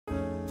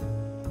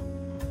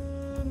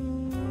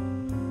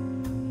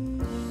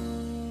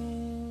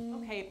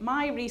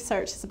my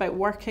research is about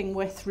working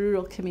with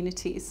rural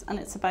communities, and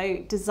it's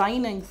about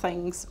designing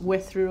things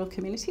with rural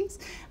communities.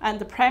 And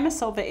the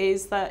premise of it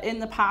is that in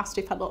the past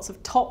we've had lots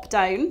of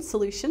top-down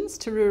solutions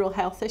to rural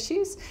health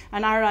issues,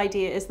 and our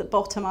idea is that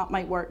bottom-up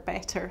might work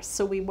better.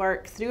 So we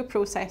work through a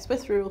process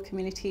with rural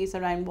communities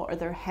around what are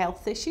their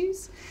health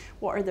issues,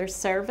 what are their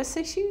service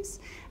issues,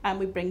 and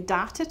we bring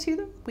data to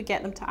them, we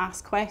get them to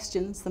ask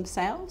questions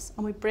themselves,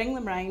 and we bring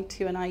them round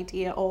to an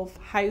idea of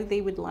how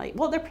they would like,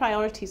 what their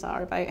priorities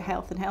are about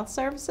health and health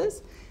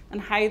services,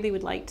 and how they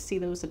would like to see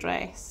those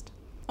addressed.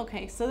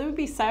 Okay, so there would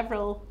be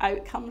several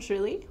outcomes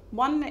really.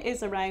 One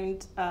is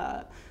around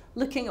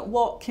looking at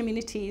what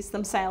communities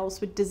themselves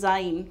would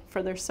design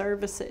for their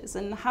services,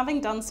 and having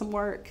done some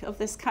work of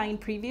this kind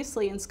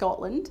previously in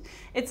Scotland,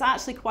 it's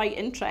actually quite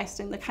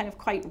interesting the kind of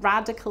quite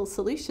radical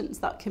solutions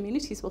that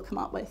communities will come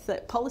up with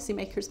that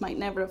policymakers might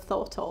never have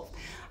thought of.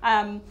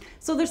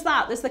 So there's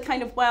the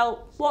kind of,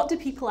 well, what do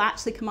people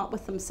actually come up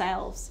with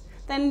themselves?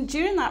 Then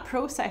during that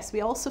process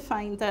we also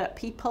find that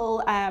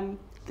people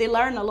they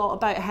learn a lot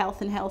about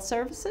health and health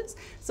services.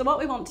 So what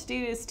we want to do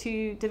is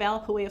to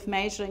develop a way of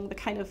measuring the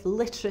kind of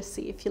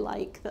literacy, if you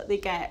like, that they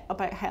get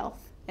about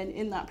health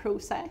in that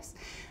process.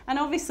 And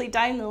obviously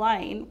down the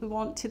line, we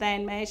want to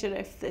then measure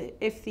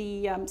if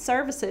the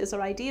services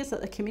or ideas that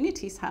the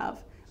communities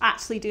have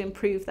actually do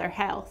improve their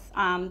health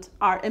and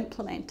are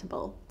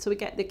implementable. So we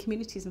get the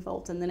communities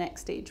involved in the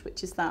next stage,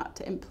 which is that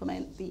to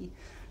implement the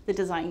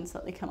designs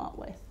that they come up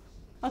with.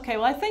 Okay,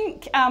 well I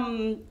think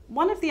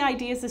one of the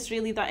ideas is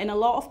really that in a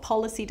lot of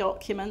policy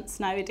documents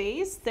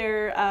nowadays,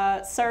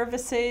 their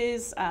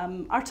services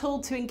are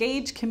told to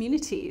engage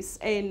communities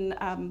in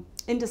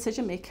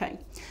decision making.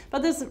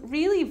 But there's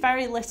really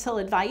very little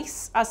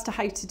advice as to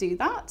how to do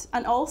that,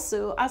 and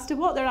also as to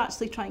what they're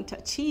actually trying to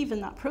achieve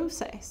in that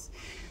process.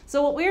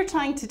 So what we're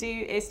trying to do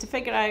is to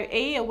figure out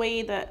A, a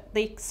way that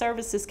the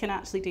services can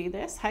actually do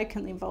this. How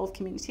can they involve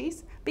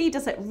communities? B,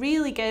 does it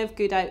really give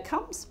good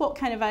outcomes? What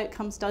kind of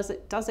outcomes does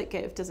it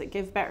give? Does it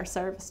give better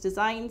service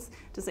designs?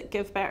 Does it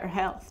give better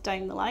health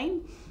down the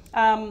line?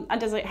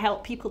 And does it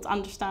help people to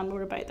understand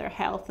more about their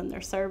health and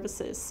their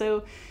services?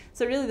 So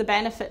really the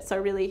benefits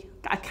are really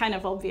kind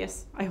of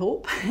obvious, I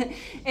hope,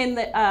 in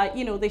that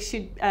you know, they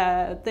should.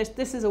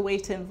 This is a way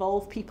to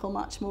involve people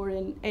much more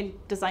in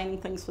designing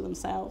things for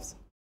themselves.